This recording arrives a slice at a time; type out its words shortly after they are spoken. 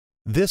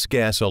This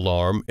gas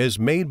alarm is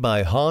made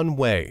by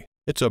Hanwei.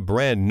 It's a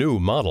brand new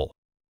model.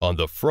 On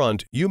the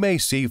front, you may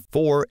see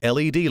 4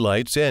 LED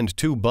lights and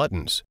 2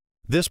 buttons.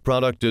 This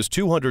product is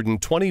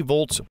 220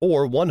 volts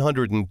or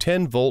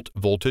 110 volt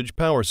voltage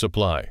power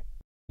supply.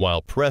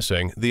 While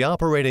pressing, the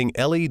operating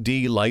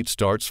LED light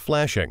starts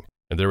flashing,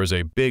 and there is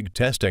a big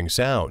testing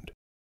sound.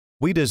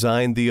 We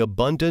designed the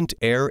abundant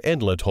air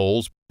inlet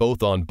holes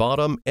both on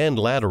bottom and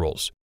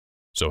laterals.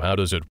 So how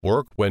does it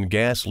work when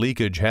gas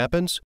leakage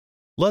happens?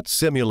 Let's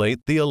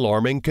simulate the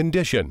alarming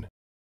condition.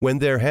 When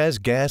there has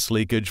gas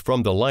leakage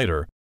from the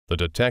lighter, the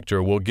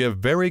detector will give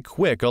very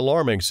quick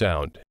alarming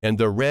sound and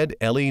the red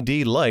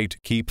LED light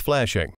keep flashing.